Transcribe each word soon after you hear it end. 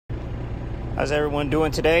How's everyone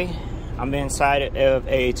doing today? I'm inside of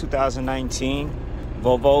a 2019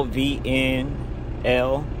 Volvo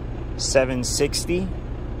VNL 760.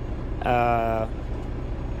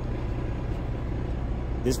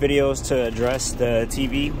 This video is to address the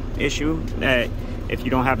TV issue that if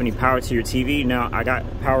you don't have any power to your TV. Now I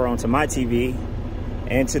got power onto my TV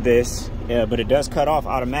and to this, but it does cut off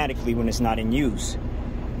automatically when it's not in use.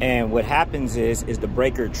 And what happens is the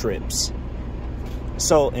breaker trips.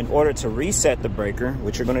 So in order to reset the breaker,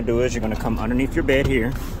 what you're gonna do is you're gonna come underneath your bed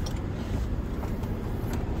here.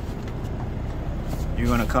 You're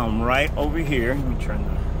gonna come right over here. Let me turn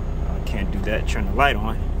the, I can't do that, turn the light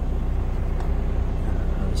on.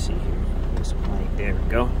 Let's see here, this light, there we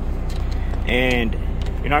go. And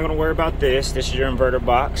you're not gonna worry about this. This is your inverter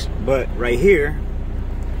box, but right here,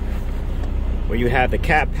 where you have the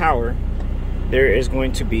cap power, there is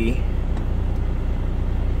going to be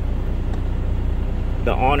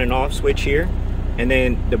the on and off switch here, and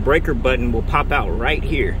then the breaker button will pop out right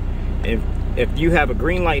here. And if you have a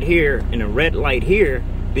green light here and a red light here,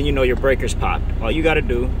 then you know your breaker's popped. All you got to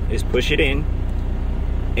do is push it in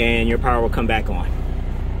and your power will come back on.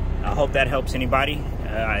 I hope that helps anybody.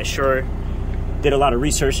 I sure did a lot of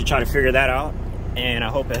research to try to figure that out, and I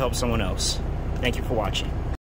hope it helps someone else. Thank you for watching.